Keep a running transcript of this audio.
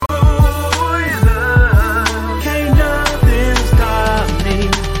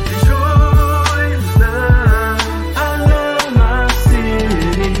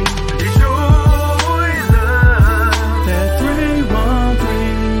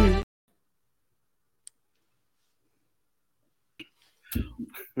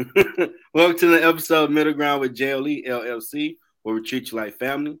Welcome to the episode Middle Ground with JLE LLC, where we treat you like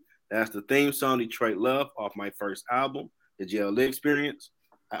family. That's the theme song Detroit Love off my first album, The JLE Experience.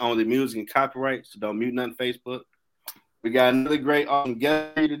 I own the music and copyright, so don't mute nothing Facebook. We got another great awesome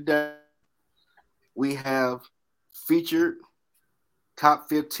guest here today. We have featured top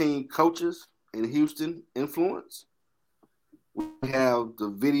 15 coaches in Houston influence. We have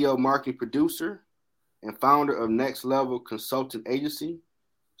the video marketing producer and founder of Next Level Consulting Agency,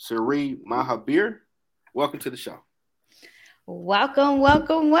 Sari Mahabir. Welcome to the show. Welcome,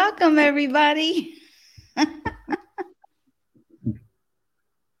 everybody. We're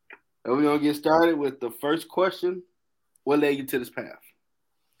going to get started with the first question. What led you to this path?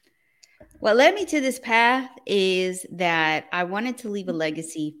 What led me to this path is that I wanted to leave a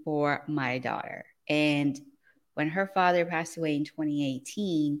legacy for my daughter. And when her father passed away in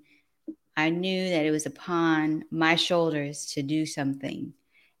 2018, I knew that it was upon my shoulders to do something.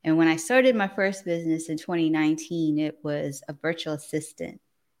 And when I started my first business in 2019, it was a virtual assistant.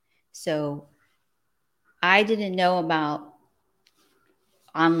 So I didn't know about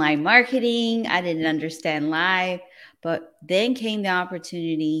online marketing. I didn't understand live, but then came the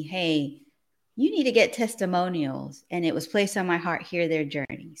opportunity, hey, you need to get testimonials. And it was placed on my heart, hear their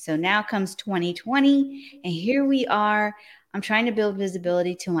journey. So now comes 2020, and here we are. I'm trying to build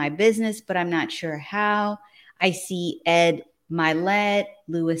visibility to my business, but I'm not sure how. I see Ed Milet,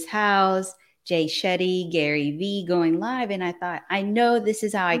 Lewis Howes, Jay Shetty, Gary Vee going live. And I thought, I know this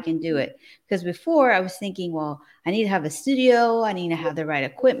is how I can do it. Because before I was thinking, well, I need to have a studio. I need to have the right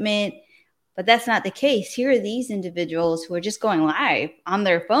equipment. But that's not the case. Here are these individuals who are just going live on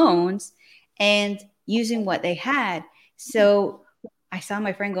their phones and using what they had. So I saw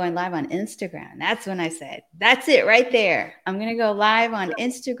my friend going live on Instagram. That's when I said, that's it right there. I'm going to go live on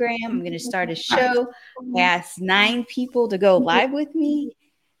Instagram. I'm going to start a show. I asked 9 people to go live with me.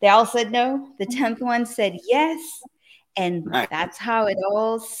 They all said no. The 10th one said yes. And that's how it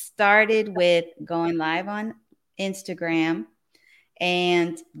all started, with going live on Instagram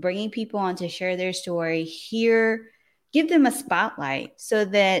and bringing people on to share their story here. Give them a spotlight so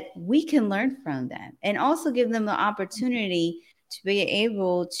that we can learn from them, and also give them the opportunity to be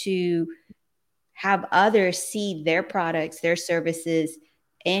able to have others see their products, their services,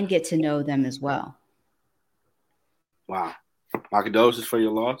 and get to know them as well. Wow. My condolences for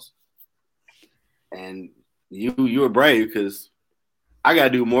your loss. And you were brave, because I got to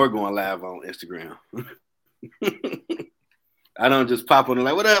do more going live on Instagram. I don't just pop on and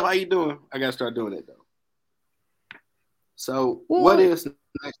like, what up? How you doing? I got to start doing it, though. So what is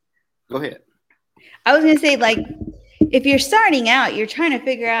next? Go ahead. I was going to say, like, if you're starting out, you're trying to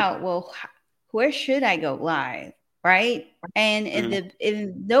figure out, well, where should I go live? Right. And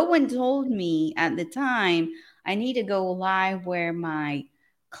if no one told me at the time, I need to go live where my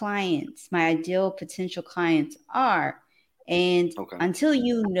clients, my ideal potential clients are. And until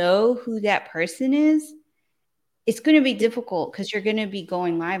you know who that person is, it's going to be difficult, because you're going to be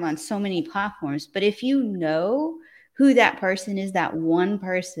going live on so many platforms. But if you know who that person is, that one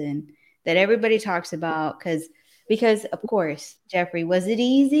person that everybody talks about, because of course, Jeffrey, was it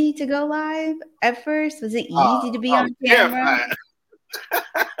easy to go live at first? Was it easy to be on camera?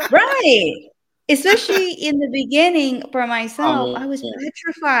 Right. Especially in the beginning for myself, I was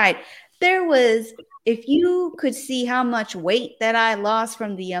petrified. If you could see how much weight that I lost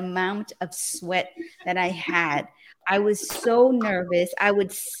from the amount of sweat that I had, I was so nervous. I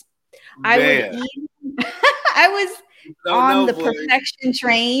was on the perfection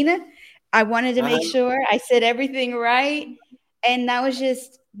train. I wanted to make sure I said everything right. And that was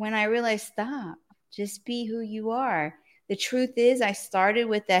just when I realized, stop, just be who you are. The truth is, I started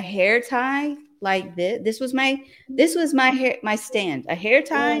with a hair tie like this. This was my hair, my stand, a hair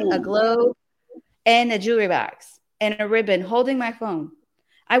tie, a globe, and a jewelry box, and a ribbon holding my phone.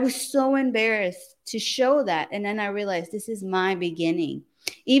 I was so embarrassed to show that. And then I realized this is my beginning.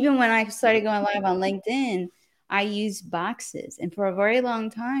 Even when I started going live on LinkedIn, I used boxes. And for a very long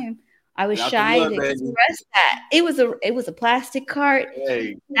time, I was shy to express that. It was a plastic cart.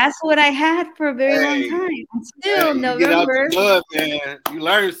 Hey. That's what I had for a very long time. Until November. Get out the mud, man. You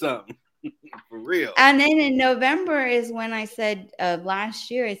learned something. For real. And then in November is when I said, last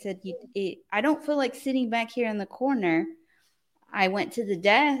year, I said, I don't feel like sitting back here in the corner. I went to the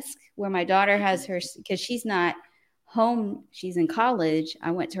desk where my daughter has her, because she's not home, she's in college.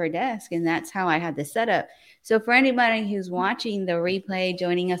 I went to her desk, and that's how I had the setup. So for anybody who's watching the replay,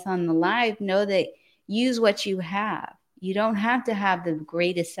 joining us on the live, know that use what you have. You don't have to have the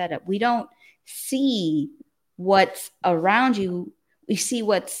greatest setup. We don't see what's around you. We see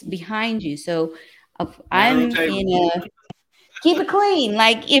what's behind you. So I'm in a Keep it clean.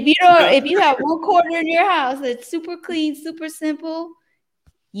 Like if you have one corner in your house that's super clean, super simple,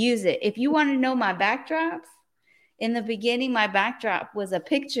 use it. If you want to know my backdrops, in the beginning, my backdrop was a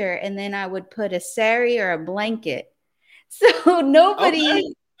picture, and then I would put a sari or a blanket. So nobody.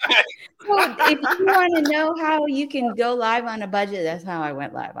 Okay. So if you want to know how you can go live on a budget, that's how I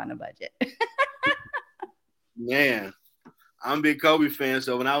went live on a budget. Man, I'm a big Kobe fan,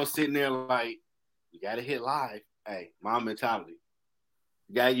 so when I was sitting there like, you gotta hit live. Hey, my mentality.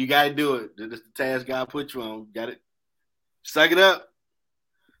 You gotta do it. That's the task God put you on. You gotta suck it up.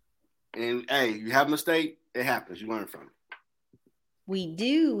 And hey, you have a mistake, it happens. You learn from it. We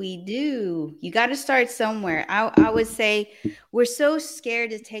do. You got to start somewhere. I would say we're so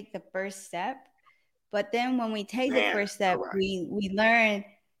scared to take the first step, but then when we take the first step, right. we learn,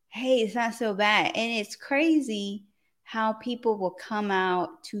 hey, it's not so bad. And it's crazy how people will come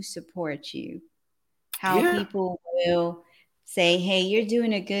out to support you. How people will say, hey, you're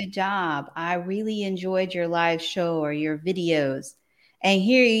doing a good job. I really enjoyed your live show or your videos. And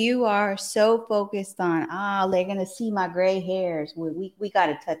here you are so focused on, they're going to see my gray hairs. We got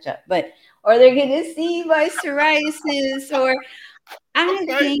to touch up. Or they're going to see my psoriasis, or I have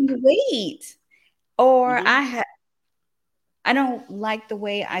gained weight, or I don't like the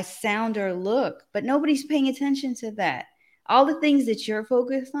way I sound or look, but nobody's paying attention to that. All the things that you're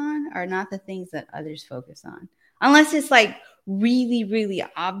focused on are not the things that others focus on. Unless it's like really, really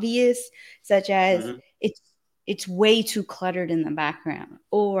obvious, such as it's way too cluttered in the background,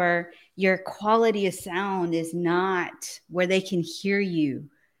 or your quality of sound is not where they can hear you.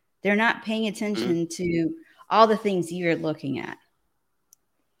 They're not paying attention to all the things you're looking at.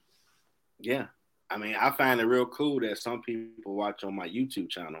 Yeah. I mean, I find it real cool that some people watch on my YouTube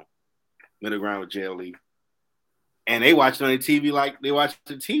channel, Middle Ground with JLE, and they watch it on the TV like they watch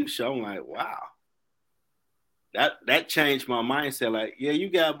the TV show. I'm like, wow. That changed my mindset. Like, yeah, you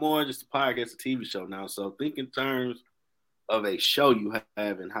got more than just a podcast, a TV show now. So think in terms of a show you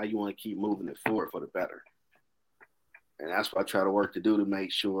have and how you want to keep moving it forward for the better. And that's what I try to work to do to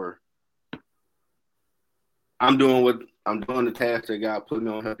make sure I'm doing the task that God put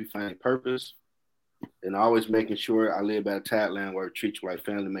me on, help you find purpose. And always making sure I live by a tagline where I treat you like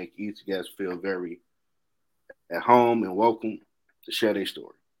family, make each guest feel very at home and welcome to share their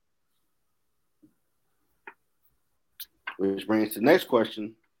story. Which brings to the next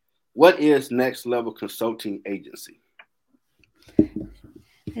question. What is Next Level Consulting Agency?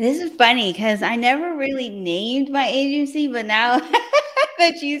 This is funny because I never really named my agency, but now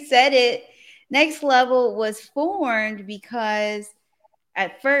that you said it, Next Level was formed because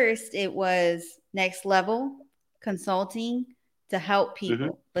at first it was Next Level Consulting to help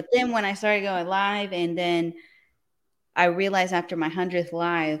people. But then when I started going live, and then I realized after my 100th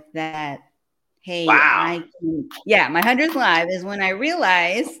live that, hey, my 100th live is when I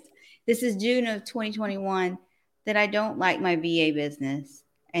realized, this is June of 2021, that I don't like my VA business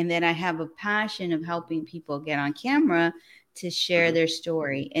and that I have a passion of helping people get on camera to share their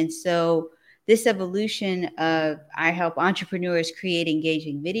story. And so this evolution of I help entrepreneurs create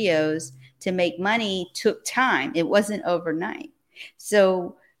engaging videos to make money took time. It wasn't overnight.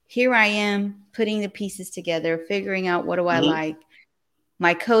 So here I am putting the pieces together, figuring out what do I like.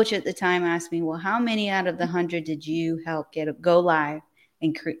 My coach at the time asked me, well, how many out of the 100 did you help go live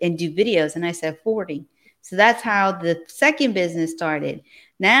and do videos? And I said 40. So that's how the second business started.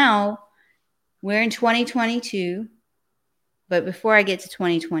 Now we're in 2022. But before I get to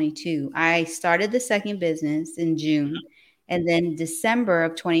 2022, I started the second business in June. And then December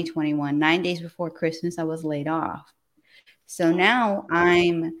of 2021, 9 days before Christmas, I was laid off. So now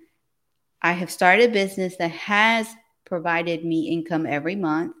I have started a business that has provided me income every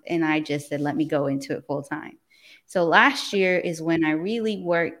month. And I just said, let me go into it full time. So last year is when I really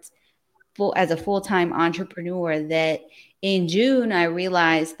worked as a full-time entrepreneur. That in June, I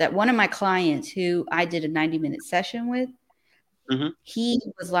realized that one of my clients who I did a 90-minute session with, he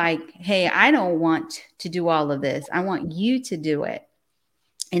was like, hey, I don't want to do all of this. I want you to do it.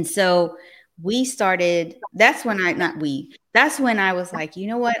 And so we started, that's when I was like, you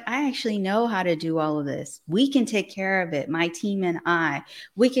know what? I actually know how to do all of this. We can take care of it. My team and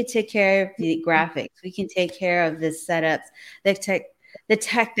we can take care of the graphics. We can take care of the setups, the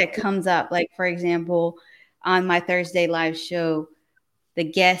tech that comes up. Like, for example, on my Thursday live show, the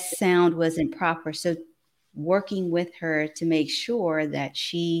guest sound wasn't proper. So working with her to make sure that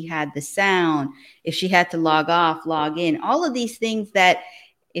she had the sound, if she had to log off, log in, all of these things that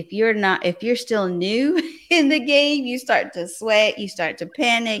if you're still new in the game, you start to sweat, you start to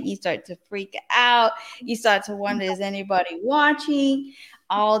panic, you start to freak out, you start to wonder, is anybody watching?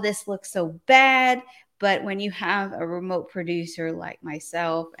 All this looks so bad. But when you have a remote producer like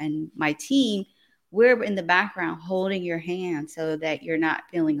myself and my team, we're in the background holding your hand so that you're not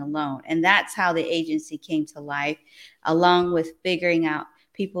feeling alone. And that's how the agency came to life, along with figuring out.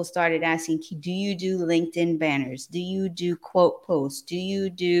 People started asking, do you do LinkedIn banners? Do you do quote posts? Do you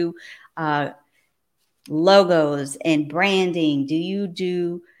do logos and branding? Do you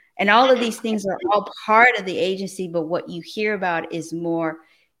do, and all of these things are all part of the agency, but what you hear about is more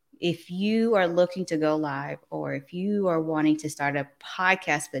if you are looking to go live, or if you are wanting to start a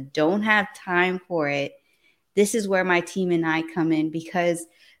podcast but don't have time for it. This is where my team and I come in, because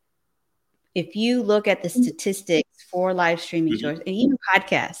if you look at the statistics for live streaming shows and even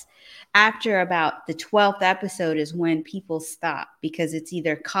podcasts, after about the 12th episode is when people stop, because it's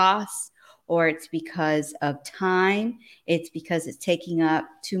either costs, or it's because of time. It's because it's taking up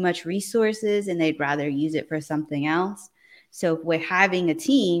too much resources and they'd rather use it for something else. So if we're having a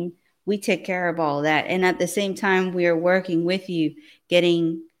team, we take care of all of that. And at the same time, we are working with you,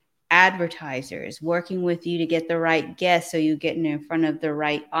 getting advertisers, working with you to get the right guests so you get in front of the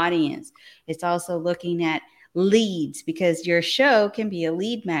right audience. It's also looking at leads, because your show can be a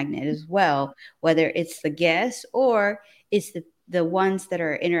lead magnet as well, whether it's the guests or it's the ones that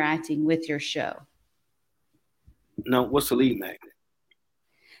are interacting with your show. Now, what's a lead magnet?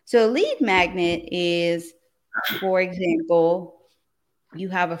 So a lead magnet is, for example, you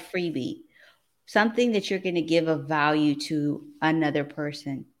have a freebie, something that you're going to give a value to another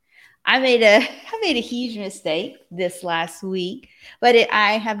person. I made a huge mistake this last week, but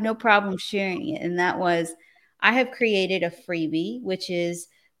I have no problem sharing it. And that was, I have created a freebie, which is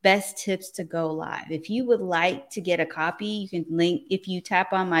best tips to go live. If you would like to get a copy, you can link, if you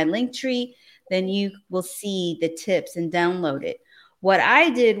tap on my link tree, then you will see the tips and download it. What I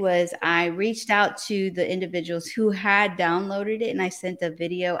did was I reached out to the individuals who had downloaded it, and I sent a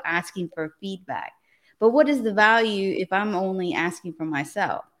video asking for feedback. But what is the value if I'm only asking for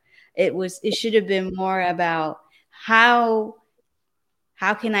myself? It should have been more about how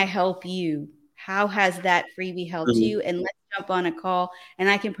can I help you? How has that freebie helped you? And let's jump on a call and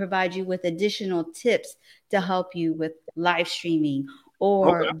I can provide you with additional tips to help you with live streaming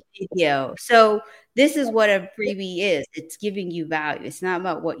or video. So this is what a freebie is. It's giving you value. It's not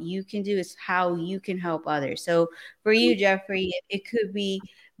about what you can do, it's how you can help others. So for you, Jeffrey, it could be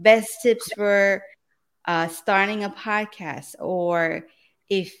best tips for starting a podcast, or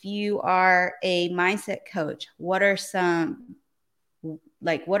if you are a mindset coach, what are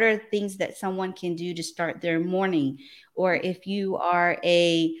what are things that someone can do to start their morning? Or if you are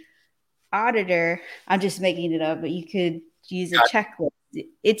a auditor, I'm just making it up, but you could use a checklist.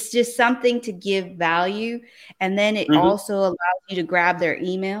 It's just something to give value. And then it also allows you to grab their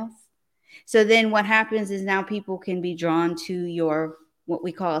emails. So then what happens is now people can be drawn to your, what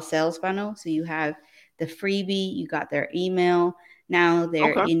we call a sales funnel. So you have the freebie, you got their email. Now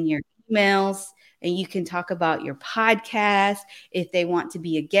they're in your emails, and you can talk about your podcast if they want to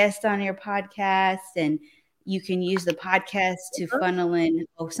be a guest on your podcast, and you can use the podcast to funnel in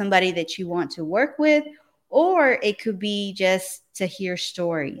somebody that you want to work with, or it could be just to hear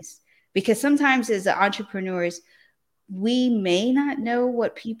stories. Because sometimes as entrepreneurs, we may not know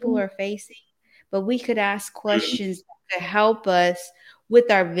what people are facing, but we could ask questions to help us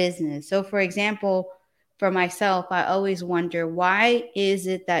with our business. So for example, for myself, I always wonder, why is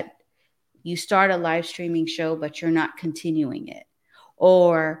it that you start a live streaming show, but you're not continuing it?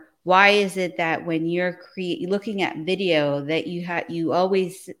 Or why is it that when you're looking at video that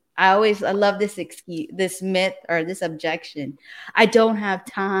I love this excuse, this myth or this objection, I don't have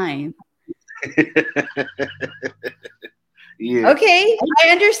time. Yeah. Okay, I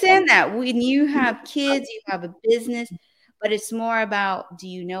understand that. When you have kids, you have a business, but it's more about, do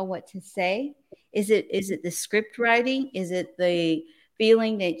you know what to say? Is it the script writing? Is it the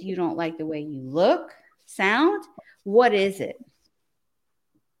feeling that you don't like the way you look, sound? What is it?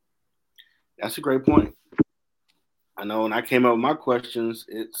 That's a great point. I know when I came up with my questions,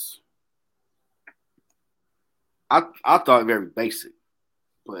 I thought very basic,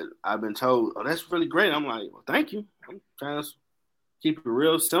 but I've been told, oh, that's really great. I'm like, well, thank you. I'm trying to keep it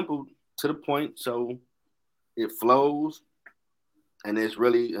real simple to the point so it flows, and it's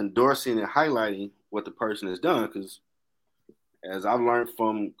really endorsing and highlighting what the person has done. Because as I've learned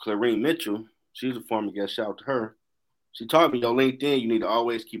from Clarine Mitchell, she's a former guest, shout out to her. She taught me on LinkedIn, you need to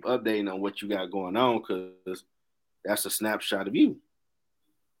always keep updating on what you got going on, because that's a snapshot of you.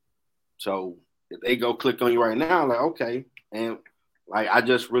 So if they go click on you right now, like, okay. And like, I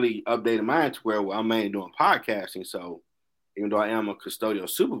just really updated mine to where I'm mainly doing podcasting. So even though I am a custodial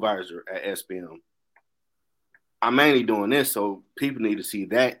supervisor at SBM, I'm mainly doing this. So people need to see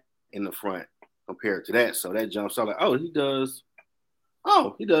that in the front. compared to that. So that jumps out like, oh, he does.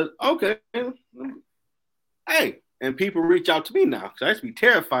 Oh, he does. Okay. Hey, and people reach out to me now because I used to be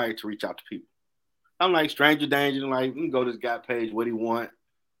terrified to reach out to people. I'm like stranger danger, like, we can go to this guy page, what he want,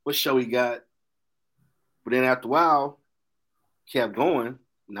 what show he got. But then after a while, kept going.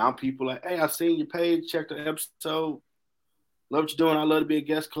 Now people like, hey, I seen your page, check the episode, love what you're doing. I love to be a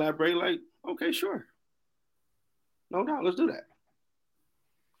guest collaborator. Like, okay, sure. No doubt, let's do that.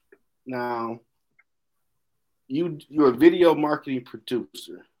 Now, you're a video marketing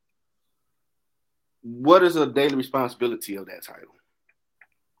producer. What is a daily responsibility of that title?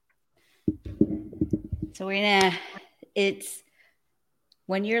 So it's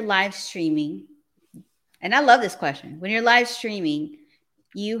when you're live streaming, and I love this question. When you're live streaming,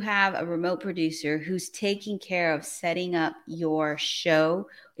 you have a remote producer who's taking care of setting up your show.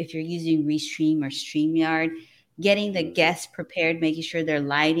 If you're using Restream or StreamYard, getting the guests prepared, making sure their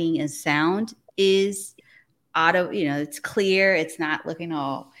lighting and sound is it's clear. It's not looking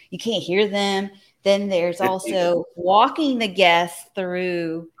all, you can't hear them. Then there's also walking the guests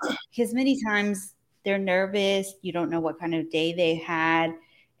through, because many times they're nervous. You don't know what kind of day they had,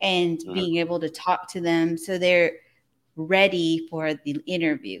 and being able to talk to them so they're ready for the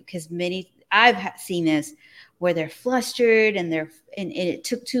interview. Because I've seen this where they're flustered and it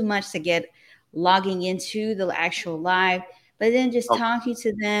took too much to get logging into the actual live, but then just talking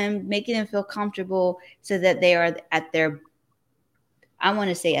to them, making them feel comfortable so that they are at their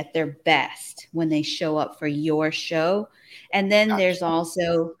best when they show up for your show. And then there's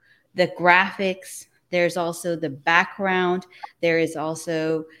also the graphics. There's also the background. There is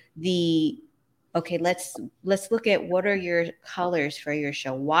also let's look at what are your colors for your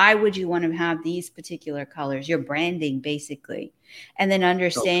show. Why would you want to have these particular colors? Your branding, basically. And then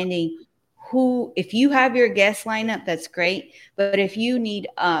understanding if you have your guest lineup, that's great. But if you need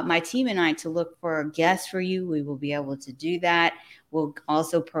my team and I to look for guests for you, we will be able to do that. We'll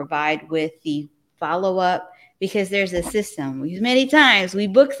also provide with the follow-up, because there's a system. Many times we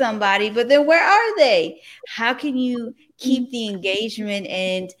book somebody, but then where are they? How can you keep the engagement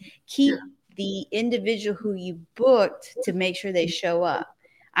and keep the individual who you booked to make sure they show up?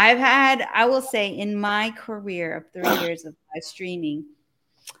 I will say, in my career of 3 years of live streaming,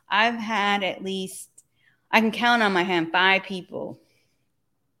 I've had at least, I can count on my hand, 5 people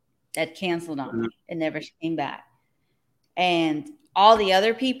that canceled on me and never came back. And all the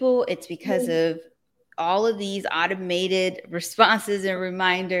other people, it's because of all of these automated responses and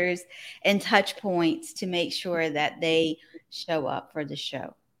reminders and touch points to make sure that they show up for the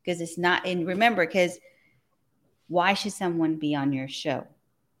show. Because it's not, and remember, because why should someone be on your show?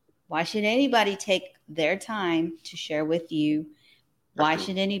 Why should anybody take their time to share with you? Why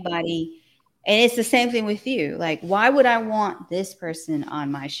should anybody? And it's the same thing with you. Like, why would I want this person on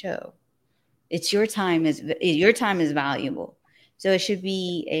my show? It's your time is valuable. So it should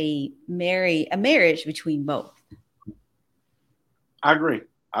be a marriage between both. I agree.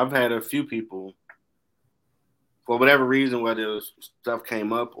 I've had a few people, for whatever reason, whether stuff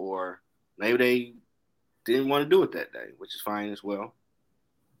came up or maybe they didn't want to do it that day, which is fine as well.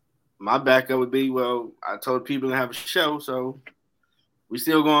 My backup would be, well, I told people to have a show, so we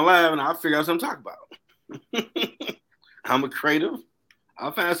still going live, and I'll figure out something to talk about. I'm a creative.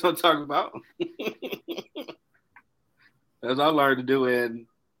 I'll find something to talk about. That's all I learned to do. And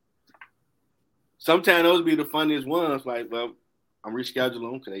sometimes those be the funniest ones. Like, well, I'm rescheduling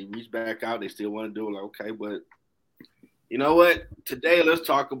them because they reach back out. They still want to do it. Like, okay, but you know what? Today, let's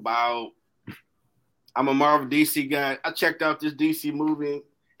talk about, I'm a Marvel DC guy. I checked out this DC movie,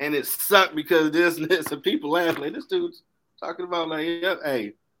 and it sucked because of this and this. And people laugh like, this dude's talking about, like, yeah,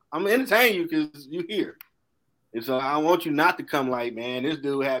 hey, I'm entertaining you because you're here. And so I want you not to come like, man, this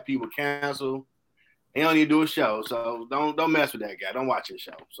dude had people cancel. He don't even do a show, so don't mess with that guy. Don't watch his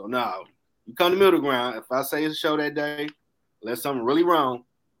show. So no, you come to middle ground. If I say it's a show that day, unless something really wrong,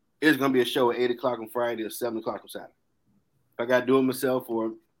 it's gonna be a show at 8 o'clock on Friday or 7 o'clock on Saturday. If I gotta do it myself,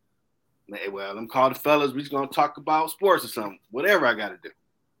 or well, I'm called the fellas. We just gonna talk about sports or something. Whatever I gotta do,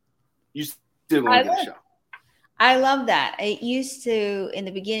 you still gonna get a show. I love that. It used to, in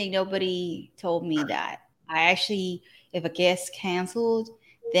the beginning, nobody told me that. I actually, if a guest canceled,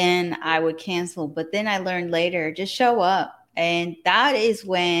 then I would cancel. But then I learned later, just show up. And that is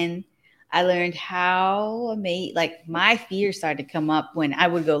when I learned how amazing, like my fear started to come up when I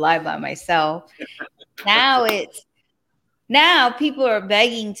would go live by myself. Now people are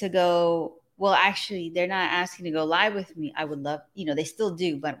begging to go. Well, actually, they're not asking to go live with me. I would love, they still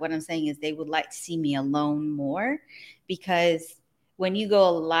do. But what I'm saying is they would like to see me alone more, because when you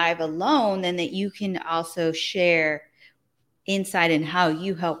go live alone, then that you can also share insight in how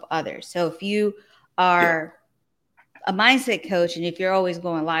you help others. So if you are a mindset coach and if you're always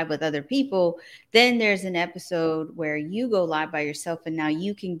going live with other people, then there's an episode where you go live by yourself and now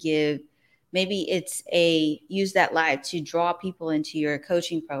you can give, maybe it's use that live to draw people into your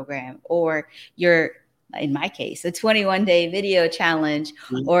coaching program or your, in my case, a 21-day video challenge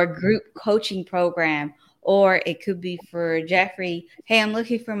or group coaching program. Or it could be for Jeffrey, hey, I'm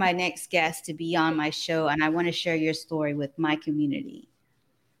looking for my next guest to be on my show and I want to share your story with my community.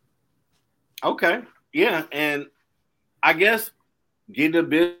 Okay. Yeah. And I guess getting a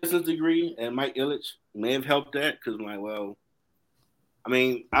business degree at Mike Ilitch may have helped that because I'm like, well, I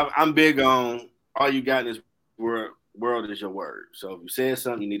mean, I'm big on all you got in this world is your word. So if you said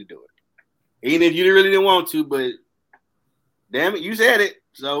something, you need to do it. Even if you really didn't want to, but damn it, you said it.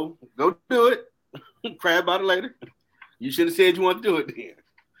 So go do it. Cry about it later. You should have said you want to do it then.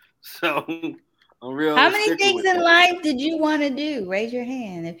 So I'm real. How many things in life did you want to do? Raise your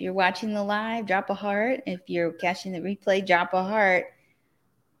hand. If you're watching the live, drop a heart. If you're catching the replay, drop a heart.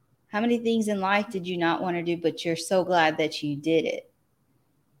 How many things in life did you not want to do, but you're so glad that you did it?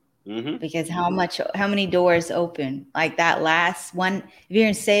 Mm-hmm. Because how many doors open? Like that last one, if you're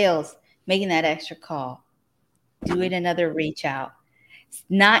in sales, making that extra call, doing another reach out.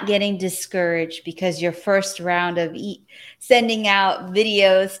 Not getting discouraged because your first round of sending out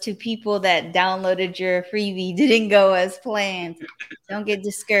videos to people that downloaded your freebie didn't go as planned. Don't get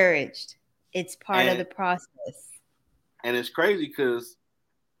discouraged. It's part of the process. And it's crazy because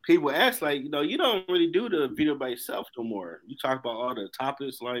people ask, like, you don't really do the video by yourself no more. You talk about all the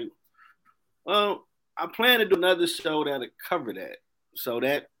topics, like, well, I plan to do another show that'll cover that. So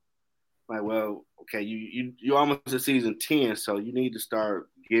that, like, well, okay, you're almost at season 10, so you need to start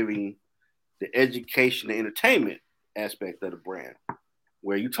giving the education and entertainment aspect of the brand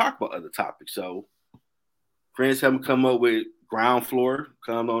where you talk about other topics. So friends have come up with Ground Floor,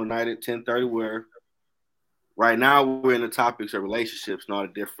 come on tonight at 10:30, where right now we're in the topics of relationships and all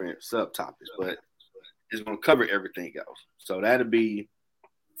the different subtopics, but it's going to cover everything else. So that'll be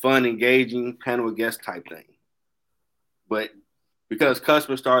fun, engaging, panel of guest type thing. But because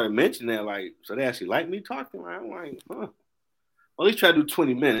customers started mentioning that, like, so they actually like me talking. I'm like, huh. Well, at least try to do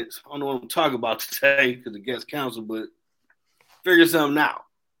 20 minutes. I don't know what I'm talking about today because the guest counsel, but figure something out.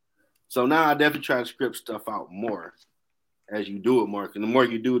 So now I definitely try to script stuff out more as you do it more. And the more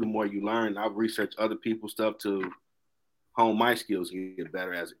you do, the more you learn. I've researched other people's stuff to hone my skills and get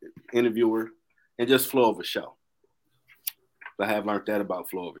better as an interviewer and just flow of a show. I have learned that about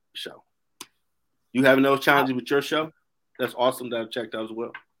flow of a show. You having those challenges with your show? That's awesome that I've checked out as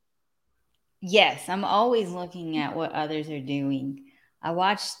well. Yes, I'm always looking at what others are doing. I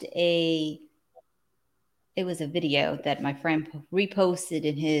watched it was a video that my friend reposted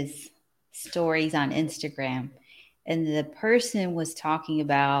in his stories on Instagram. And the person was talking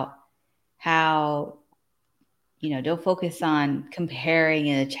about how, don't focus on comparing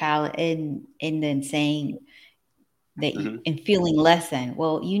a child and then saying that and feeling less than.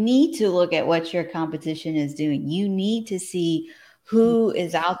 Well, you need to look at what your competition is doing. You need to see who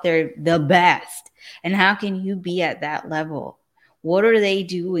is out there the best and how can you be at that level. What are they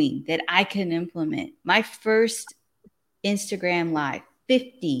doing that I can implement? My first Instagram live,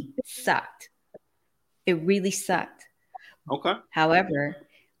 50 sucked. It really sucked. Okay. However,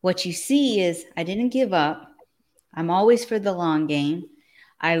 what you see is I didn't give up. I'm always for the long game.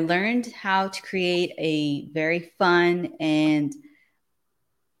 I learned how to create a very fun and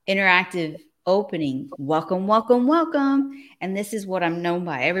interactive opening. Welcome, welcome, welcome. And this is what I'm known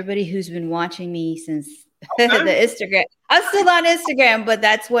by. Everybody who's been watching me since the Instagram. I'm still on Instagram, but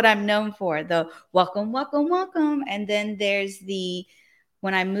that's what I'm known for. The welcome, welcome, welcome. And then there's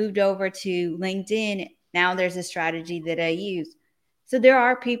when I moved over to LinkedIn, now there's a strategy that I use. So there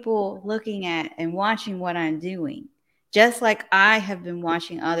are people looking at and watching what I'm doing, just like I have been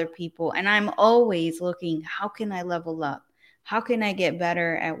watching other people. And I'm always looking, how can I level up? How can I get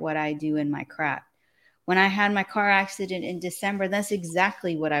better at what I do in my craft? When I had my car accident in December, that's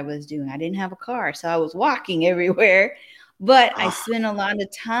exactly what I was doing. I didn't have a car, so I was walking everywhere. But I spent a lot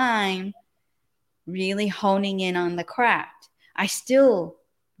of time really honing in on the craft. I still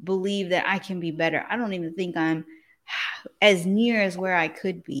believe that I can be better. I don't even think I'm as near as where I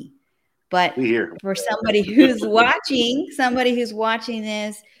could be. But for somebody who's watching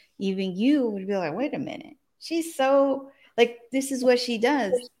this, even you would be like, wait a minute. She's so, like, this is what she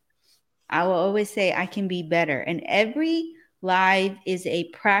does. I will always say I can be better. And every live is a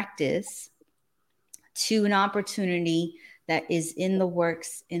practice to an opportunity that is in the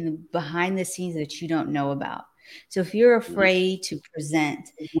works, behind the scenes that you don't know about. So if you're afraid to present,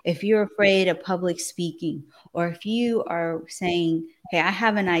 if you're afraid of public speaking, or if you are saying, hey, I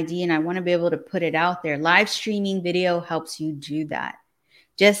have an idea and I want to be able to put it out there, live streaming video helps you do that.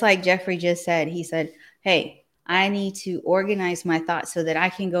 Just like Jeffrey just said, he said, hey, I need to organize my thoughts so that I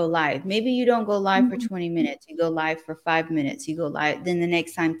can go live. Maybe you don't go live for 20 minutes. You go live for 5 minutes. You go live, then the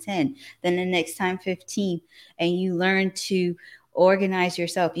next time 10, then the next time 15. And you learn to organize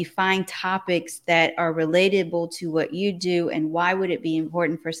yourself. You find topics that are relatable to what you do and why would it be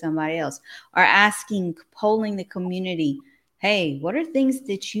important for somebody else. Or polling the community, hey, what are things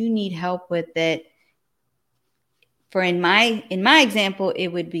that you need help with that in my example, it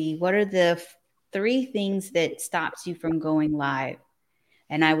would be, what are the 3 things that stops you from going live?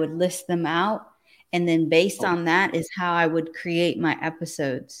 And I would list them out. And then based on that is how I would create my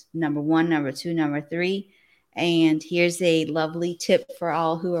episodes. Number 1, number 2, number 3. And here's a lovely tip for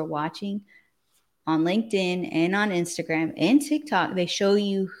all who are watching. On LinkedIn and on Instagram and TikTok, they show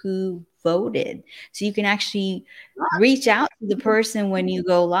you who voted. So you can actually reach out to the person when you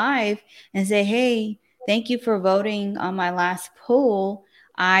go live and say, hey, thank you for voting on my last poll.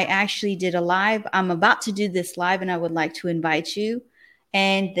 I actually did a live. I'm about to do this live and I would like to invite you.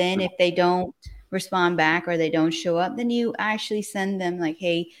 And then if they don't respond back or they don't show up, then you actually send them like,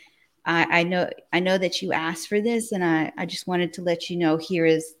 hey, I know that you asked for this and I just wanted to let you know here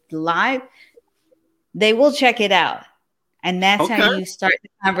is the live. They will check it out. And that's how you start the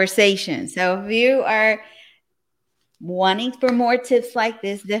conversation. So if you are wanting for more tips like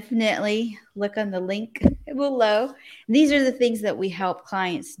this, definitely look on the link below. These are the things that we help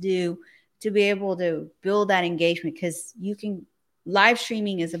clients do to be able to build that engagement, because live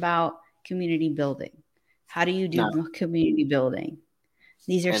streaming is about community building. How do you do community building?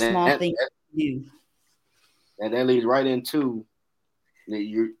 These are small things you do. And that leads right into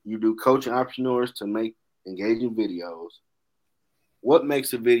you do coaching entrepreneurs to make engaging videos. What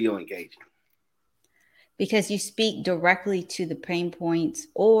makes a video engaging? Because you speak directly to the pain points,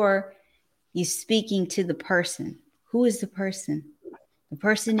 or you speaking to the person. Who is the person? The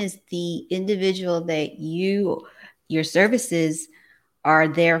person is the individual that your services are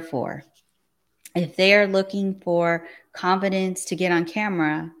there for. If they are looking for confidence to get on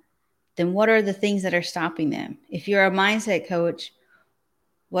camera, then what are the things that are stopping them? If you're a mindset coach,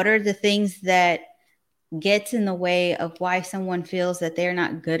 what are the things that gets in the way of why someone feels that they're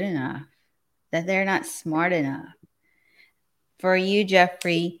not good enough, that they're not smart enough? For you,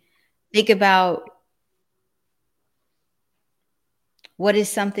 Jeffrey, think about what is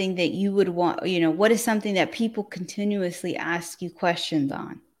something that you would want, what is something that people continuously ask you questions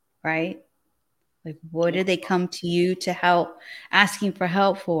on, right? Like, what do they come to you to help, asking for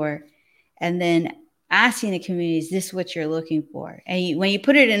help for? And then asking the community, is this what you're looking for? And when you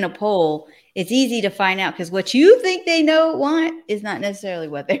put it in a poll, it's easy to find out, because what you think they want is not necessarily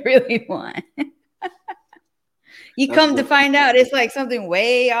what they really want. You come to find out it's like something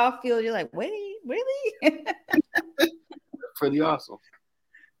way off field. You're like, wait, really? Pretty awesome.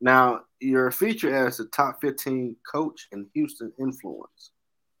 Now, you're featured as the top 15 coach in Houston influence.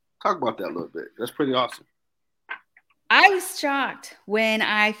 Talk about that a little bit. That's pretty awesome. I was shocked when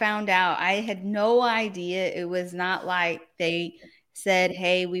I found out. I had no idea. It was not like they said,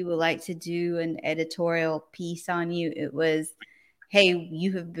 hey, we would like to do an editorial piece on you. It was, hey,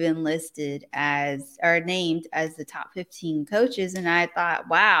 you have been listed as, or named as the top 15 coaches. And I thought,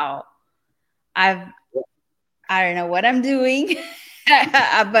 wow, I don't know what I'm doing,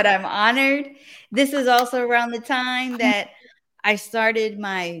 but I'm honored. This is also around the time that I started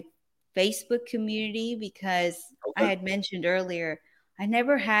my Facebook community, because I had mentioned earlier, I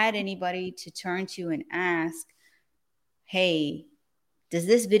never had anybody to turn to and ask, hey, does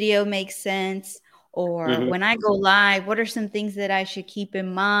this video make sense? Or when I go live, what are some things that I should keep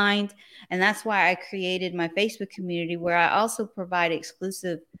in mind? And that's why I created my Facebook community, where I also provide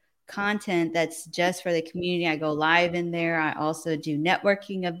exclusive content that's just for the community. I go live in there. I also do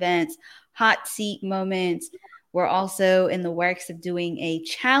networking events, hot seat moments. We're also in the works of doing a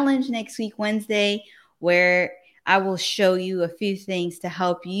challenge next week, Wednesday, where I will show you a few things to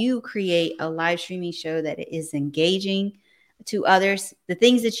help you create a live streaming show that is engaging to others. The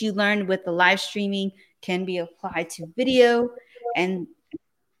things that you learned with the live streaming can be applied to video. And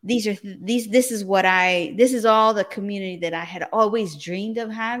this is all the community that I had always dreamed of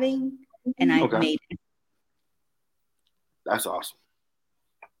having, and I've made it. That's awesome.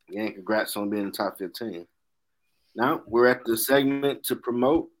 Yeah, congrats on being in the top 15. Now we're at the segment to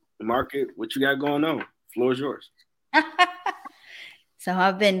promote the market. What you got going on? Floor is yours. So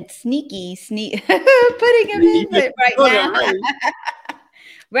I've been sneaky putting him in, but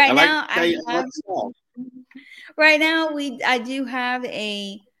right now, I Right now, I do have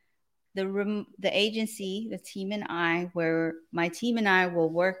the agency, the team and I, where my team and I will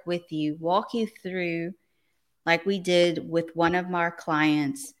work with you, walk you through, like we did with one of our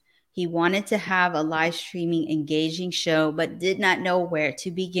clients. He wanted to have a live streaming engaging show, but did not know where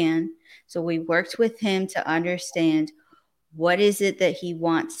to begin. So we worked with him to understand what is it that he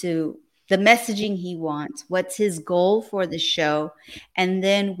wants to, the messaging he wants, what's his goal for the show. And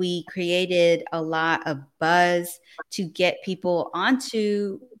then we created a lot of buzz to get people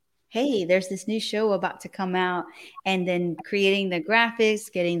onto, hey, there's this new show about to come out, and then creating the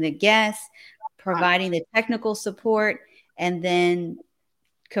graphics, getting the guests, providing the technical support, and then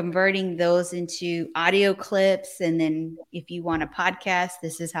converting those into audio clips. And then if you want a podcast,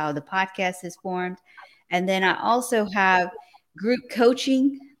 this is how the podcast is formed. And then I also have group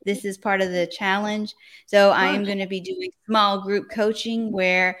coaching. This is part of the challenge. So I am going to be doing small group coaching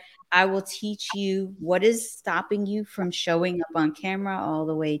where I will teach you what is stopping you from showing up on camera, all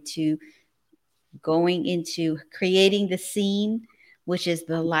the way to going into creating the scene, which is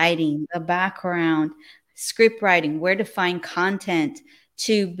the lighting, the background, script writing, where to find content,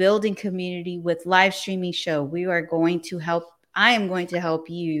 to building community with live streaming show. I am going to help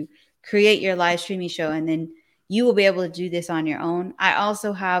you create your live streaming show, and then you will be able to do this on your own. I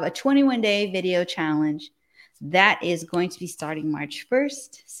also have a 21-day video challenge that is going to be starting March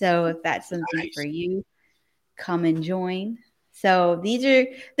 1st. So if that's something for you, come and join. So these are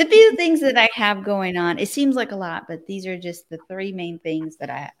the few things that I have going on. It seems like a lot, but these are just the three main things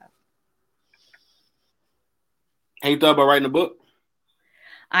that I have. Have you thought about writing a book?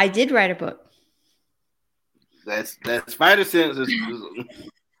 I did write a book. That's Spider Sense.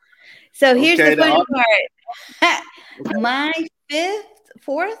 So here's the funny part. My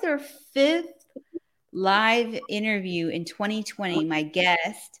fourth or fifth live interview in 2020, my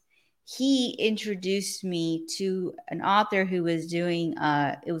guest, he introduced me to an author who was doing,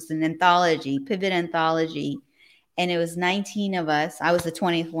 it was an anthology, Pivot Anthology. And it was 19 of us. I was the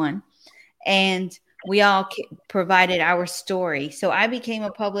 20th one. And we all provided our story. So I became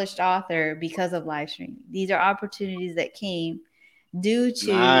a published author because of live streaming. These are opportunities that came due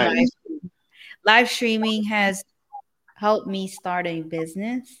to live streaming has helped me start a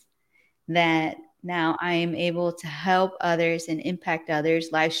business that now I am able to help others and impact others.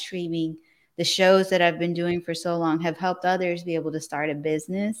 Live streaming, the shows that I've been doing for so long have helped others be able to start a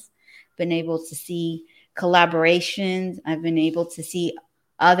business, been able to see collaborations. I've been able to see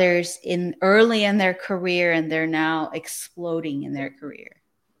others early in their career, and they're now exploding in their career.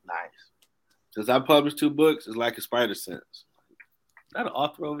 Nice. Since I published 2 books, it's like a Spider Sense. Is that an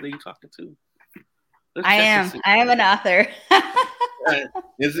author over there you talking to? I am an author.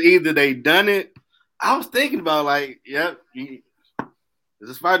 It's either they done it. I was thinking about it's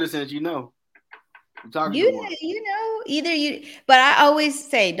a Spider Sense, you know. But I always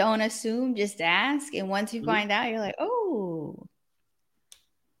say, don't assume, just ask. And once you find out, you're like, oh.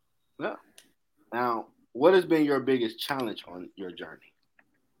 Yeah. Now, what has been your biggest challenge on your journey?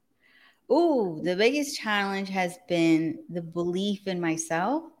 The biggest challenge has been the belief in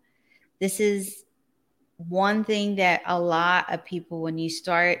myself. This is one thing that a lot of people, when you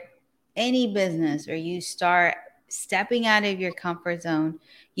start any business or you start stepping out of your comfort zone,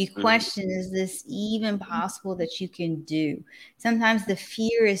 you question, is this even possible that you can do? Sometimes the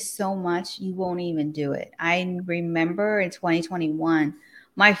fear is so much you won't even do it. I remember in 2021,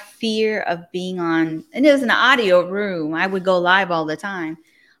 my fear of being on, and it was an audio room. I would go live all the time,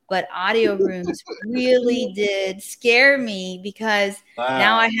 but audio rooms really did scare me because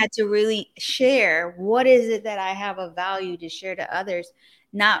now I had to really share what is it that I have of value to share to others,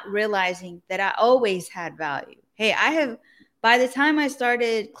 not realizing that I always had value. Hey, by the time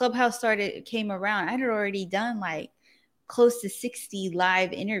Clubhouse came around, I had already done like close to 60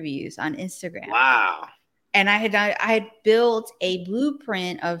 live interviews on Instagram. Wow. And I had built a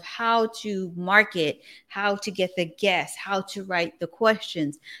blueprint of how to market, how to get the guests, how to write the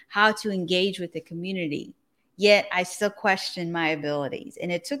questions, how to engage with the community. Yet I still questioned my abilities.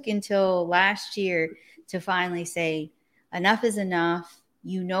 And it took until last year to finally say, enough is enough.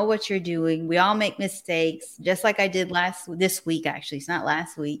 You know what you're doing. We all make mistakes, just like I did this week, actually. It's not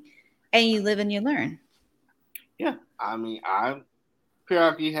last week. And you live and you learn. Yeah. I mean, I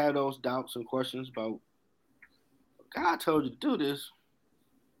periodically had those doubts and questions about, God told you to do this.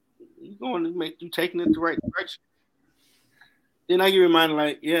 You're going to make you taking it the right direction. Then I get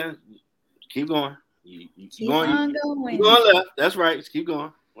reminded, keep going. Keep going left. That's right. Just keep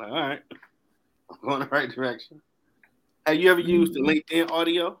going. All right. I'm going the right direction. Have you ever used the LinkedIn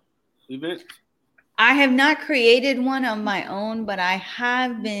audio event? I have not created one on my own, but I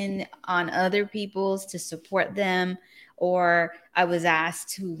have been on other people's to support them, or I was asked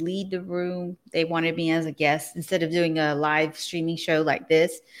to lead the room. They wanted me as a guest instead of doing a live streaming show like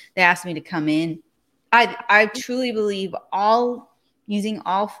this. They asked me to come in. I truly believe using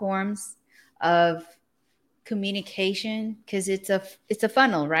all forms of communication, because it's a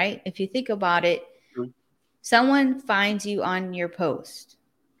funnel, right? If you think about it, someone finds you on your post,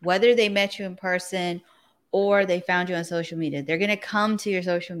 whether they met you in person or they found you on social media. They're going to come to your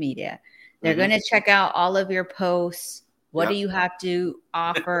social media. They're going to check out all of your posts. What do you have to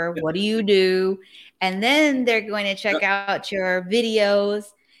offer? What do you do? And then they're going to check out your videos.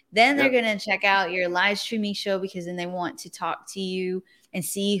 Then they're going to check out your live streaming show, because then they want to talk to you and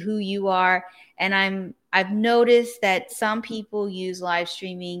see who you are. And I've noticed that some people use live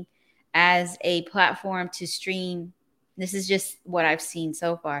streaming as a platform to stream. This is just what I've seen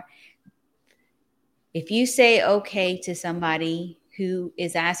so far. If you say okay to somebody who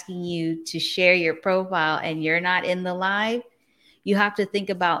is asking you to share your profile and you're not in the live, you have to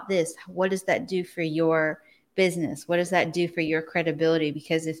think about this. What does that do for your business? What does that do for your credibility?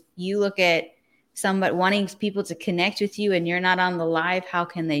 Because if you look at somebody wanting people to connect with you and you're not on the live, how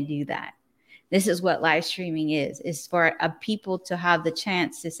can they do that? This is what live streaming is for people to have the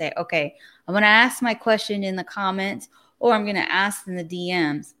chance to say, okay, I'm going to ask my question in the comments, or I'm going to ask in the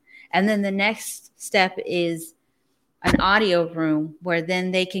DMs. And then the next step is an audio room where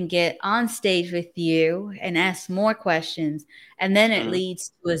then they can get on stage with you and ask more questions. And then it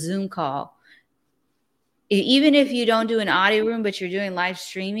leads to a Zoom call. Even if you don't do an audio room, but you're doing live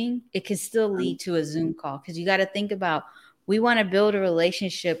streaming, it can still lead to a Zoom call, because you got to think about, we want to build a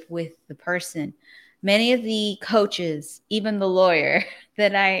relationship with the person. Many of the coaches, even the lawyer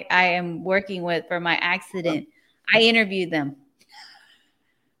that I am working with for my accident, I interviewed them.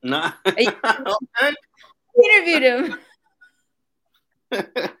 Nah. I interviewed him.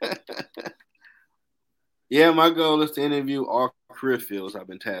 Yeah, my goal is to interview all career fields I've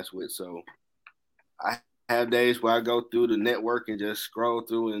been tasked with. So I have days where I go through the network and just scroll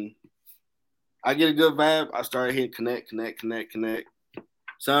through, and I get a good vibe. I start hitting connect.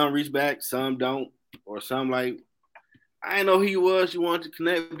 Some reach back, some don't, or some like, I didn't know who you was. You wanted to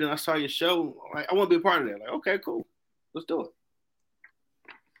connect, but then I saw your show. Like, I want to be a part of that. Like, okay, cool, let's do it.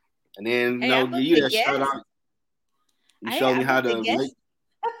 And then give you that shout out. You showed me how to.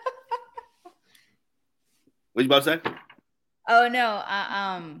 What you about to say? Oh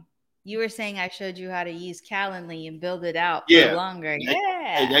no, you were saying I showed you how to use Calendly and build it out for longer.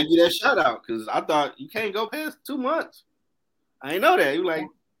 Yeah, I give you that shout out, because I thought you can't go past 2 months. I didn't know that. You like,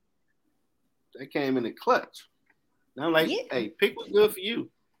 that came in the clutch. And I'm like, hey, pick what's good for you.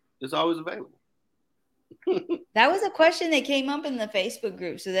 It's always available. That was a question that came up in the Facebook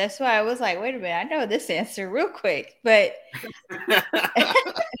group, so that's why I was like, wait a minute, I know this answer real quick, but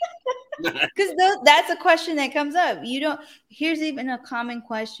because that's a question that comes up. Here's even a common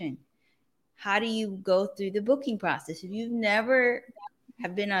question: how do you go through the booking process? If you've never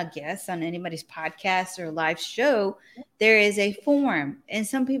have been a guest on anybody's podcast or live show, there is a form, and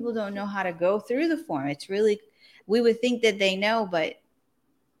some people don't know how to go through the form. It's really, we would think that they know, but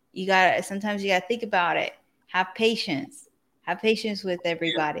sometimes you gotta think about it. Have patience with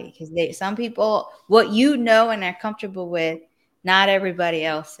everybody, because some people, what you know and are comfortable with, not everybody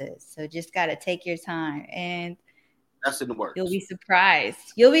else is. So just got to take your time, and that's in the works. You'll be surprised.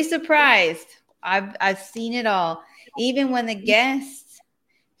 I've seen it all. Even when the guest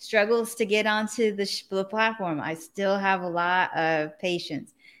struggles to get onto the platform, I still have a lot of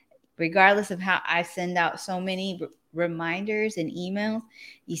patience, regardless of how I send out so many reminders and emails.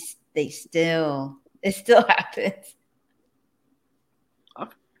 It still happens.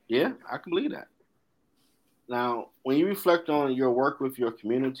 Yeah, I can believe that. Now, when you reflect on your work with your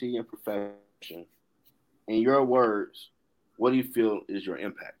community and profession, in your words, what do you feel is your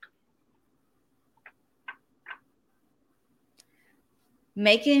impact?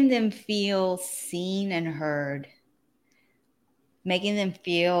 Making them feel seen and heard. Making them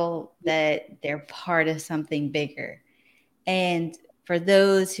feel that they're part of something bigger. And for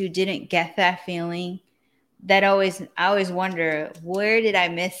those who didn't get that feeling, I always wonder, where did I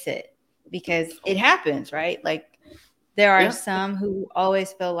miss it? Because it happens, right? Like, there are some who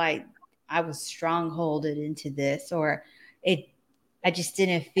always feel like I was strongholded into this, or I just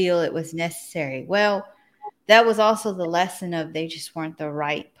didn't feel it was necessary. Well, that was also the lesson of, they just weren't the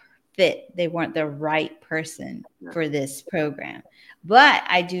right fit. They weren't the right person for this program. But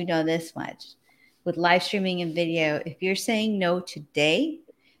I do know this much: with live streaming and video, if you're saying no today,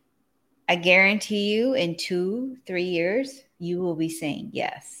 I guarantee you in 2-3 years, you will be saying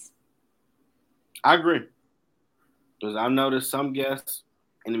yes. I agree. Because I've noticed some guests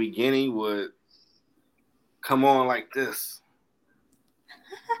in the beginning would come on like this.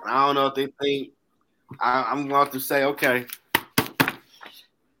 I don't know if they think I'm going to say, okay,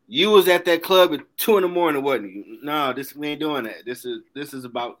 you was at that club at 2 a.m, wasn't you? No, we ain't doing that. This is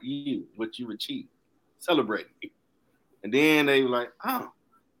about you, what you achieved, celebrating. And then they were like, oh,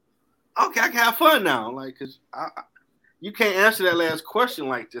 okay, I can have fun now. Like, cause you can't answer that last question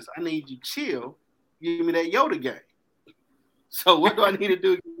like this. I need you chill. Give me that Yoda game. So what do I need to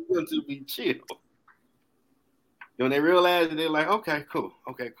do to be chill? When they realize it, they're like, okay, cool.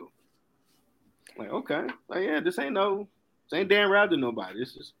 Like, okay, like yeah, this ain't Dan Rather nobody.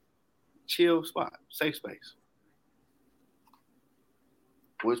 This is chill spot, safe space.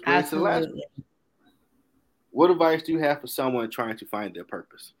 Which brings to the last one. What advice do you have for someone trying to find their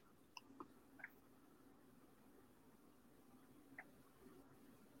purpose?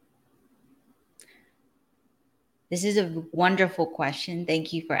 This is a wonderful question.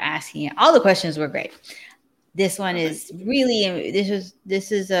 Thank you for asking it. All the questions were great. This one is really,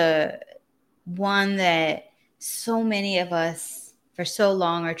 this is a one that so many of us for so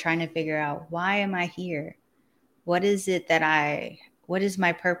long are trying to figure out. Why am I here? What is it what is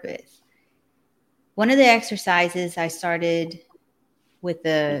my purpose? One of the exercises I started with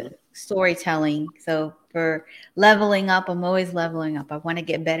the storytelling. So for leveling up, I'm always leveling up. I want to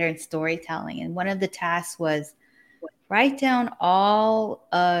get better in storytelling. And one of the tasks was write down all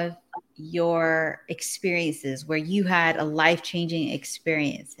of your experiences where you had a life-changing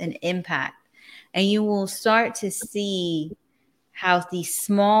experience, an impact. And you will start to see how these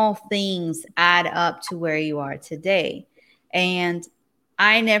small things add up to where you are today. And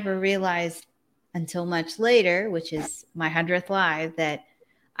I never realized until much later, which is my 100th live, that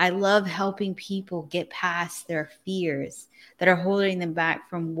I love helping people get past their fears that are holding them back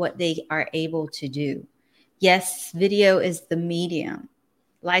from what they are able to do. Yes, video is the medium.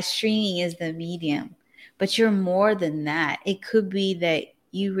 Live streaming is the medium, but you're more than that. It could be that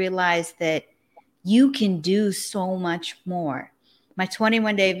you realize that you can do so much more. My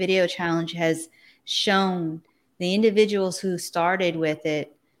 21-day video challenge has shown the individuals who started with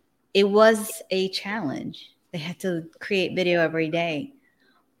it, it was a challenge. They had to create video every day.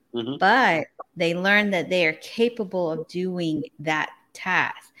 But they learned that they are capable of doing that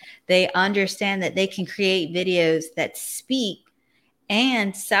task. They understand that they can create videos that speak,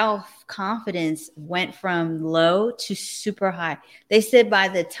 and self-confidence went from low to super high. They said by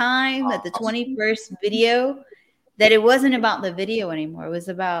the time that the 21st video, that it wasn't about the video anymore. It was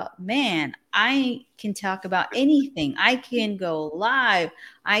about, man, I can talk about anything. I can go live.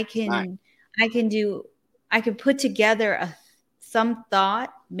 I can put together some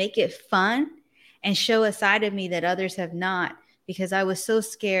thought, make it fun, and show a side of me that others have not, because I was so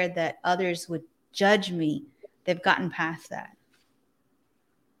scared that others would judge me. They've gotten past that.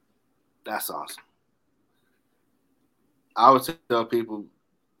 That's awesome. I would tell people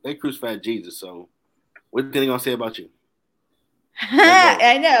they crucified Jesus, so what are they gonna say about you?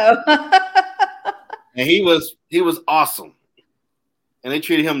 I know. And he was awesome, and they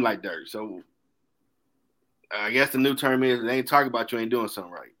treated him like dirt. So I guess the new term is they ain't talking about you ain't doing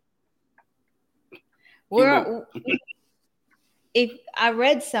something right. If I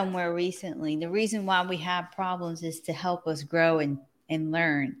read somewhere recently, the reason why we have problems is to help us grow and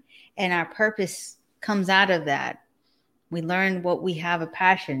learn. And our purpose comes out of that. We learn what we have a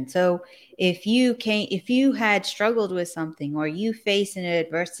passion. So if you had struggled with something, or you face an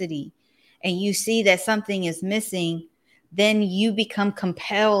adversity and you see that something is missing, then you become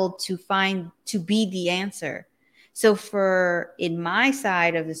compelled to be the answer. So in my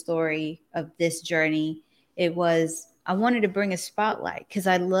side of the story of this journey, it was, I wanted to bring a spotlight because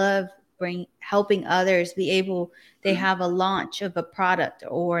I love helping others be able, they have a launch of a product,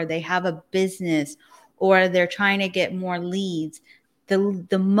 or they have a business, or they're trying to get more leads.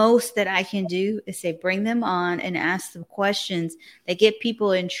 The most that I can do is say, bring them on and ask them questions that get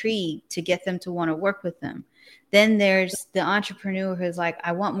people intrigued to get them to want to work with them. Then there's the entrepreneur who's like,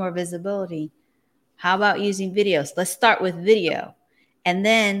 I want more visibility. How about using videos? Let's start with video. And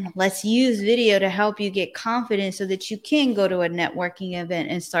then let's use video to help you get confidence so that you can go to a networking event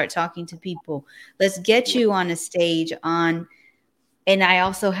and start talking to people. Let's get you on a stage and I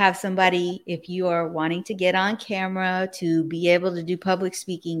also have somebody, if you are wanting to get on camera to be able to do public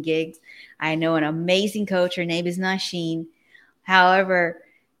speaking gigs, I know an amazing coach. Her name is Nasheen. However,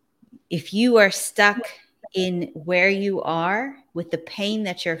 if you are stuck in where you are with the pain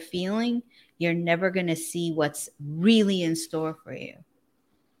that you're feeling, you're never going to see what's really in store for you.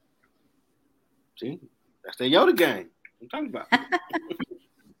 See, that's the Yoda game I'm talking about.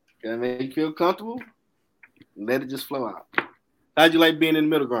 Gotta make you feel comfortable. And let it just flow out. How'd you like being in the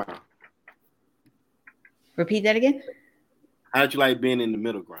middle ground? Repeat that again. How'd you like being in the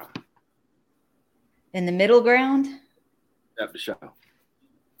middle ground? In the middle ground? After the show.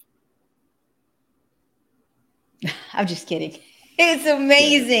 I'm just kidding. It's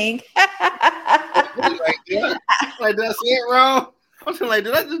amazing. Like, did I say it wrong? I'm like,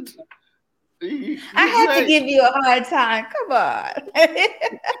 did I just... I had to give you a hard time. Come on.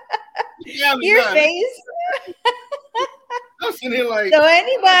 Your face. I'm sitting here like... So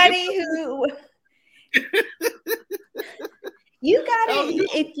anybody who... You gotta,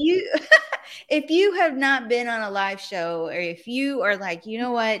 if you have not been on a live show, or if you are like, you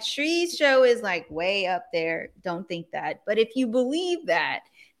know what, Shree's show is like way up there, don't think that. But if you believe that,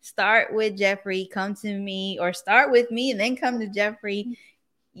 start with Jeffrey, come to me, or start with me and then come to Jeffrey.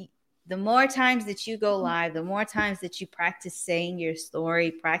 The more times that you go live, the more times that you practice saying your story,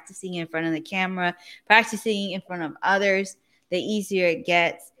 practicing in front of the camera, practicing in front of others, the easier it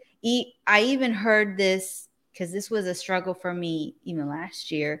gets. I even heard this, because this was a struggle for me even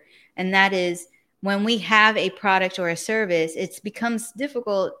last year, and that is when we have a product or a service, it becomes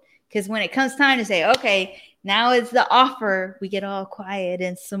difficult because when it comes time to say, okay, now it's the offer, we get all quiet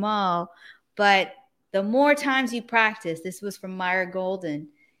and small. But the more times you practice, this was from Myra Golden,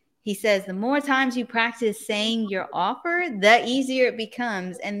 he says, the more times you practice saying your offer, the easier it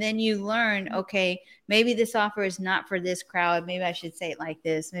becomes. And then you learn, okay, maybe this offer is not for this crowd. Maybe I should say it like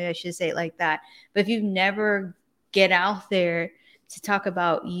this. Maybe I should say it like that. But if you never get out there to talk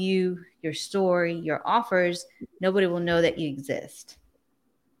about you, your story, your offers, nobody will know that you exist.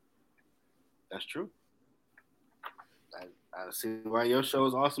 That's true. I see why your show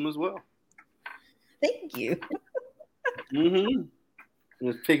is awesome as well. Thank you. Mm-hmm.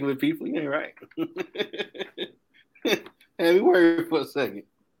 Just picking with people, you ain't right. Hey, we worried for a second.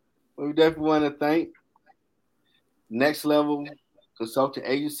 But we definitely want to thank Next Level Consulting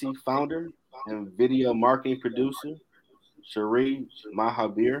Agency founder and video marketing producer, Sheree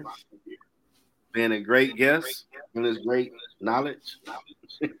Mahabir, being a great guest and his great knowledge,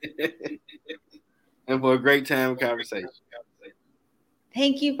 and for a great time of conversation.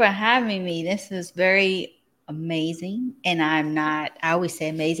 Thank you for having me. This was very amazing, and I always say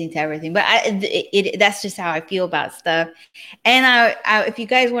amazing to everything, but that's just how I feel about stuff. And I if you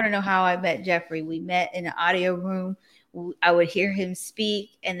guys want to know how I met Jeffrey, we met in an audio room. I would hear him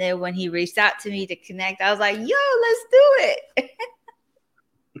speak, and then when he reached out to me to connect, I was like, yo, let's do it.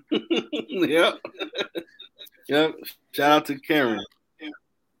 Yep. Shout out to Karen.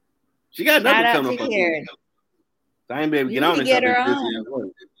 She got nothing coming up. Karen. I ain't be able to get on this. Get her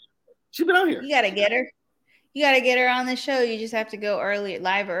on. She been out here. You gotta get her. You got to get her on the show. You just have to go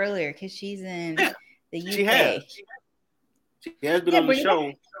live earlier because she's in the UK. She has been on the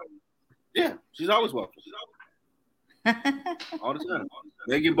show. Yeah, she's always welcome. All the time.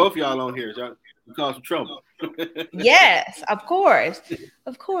 They get both of y'all on here. Y'all cause some trouble. Yes, of course.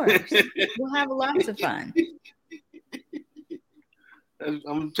 Of course. We'll have lots of fun. I'm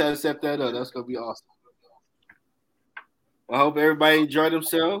going to try to set that up. That's going to be awesome. Well, I hope everybody enjoyed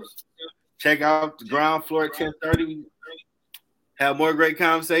themselves. Check out the ground floor at 10:30. We have more great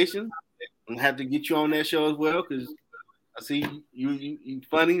conversation. I'm gonna have to get you on that show as well because I see you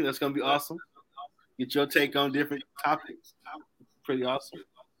funny. That's gonna be awesome. Get your take on different topics. Pretty awesome.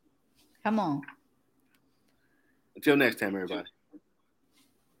 Come on. Until next time, everybody.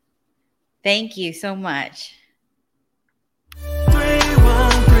 Thank you so much.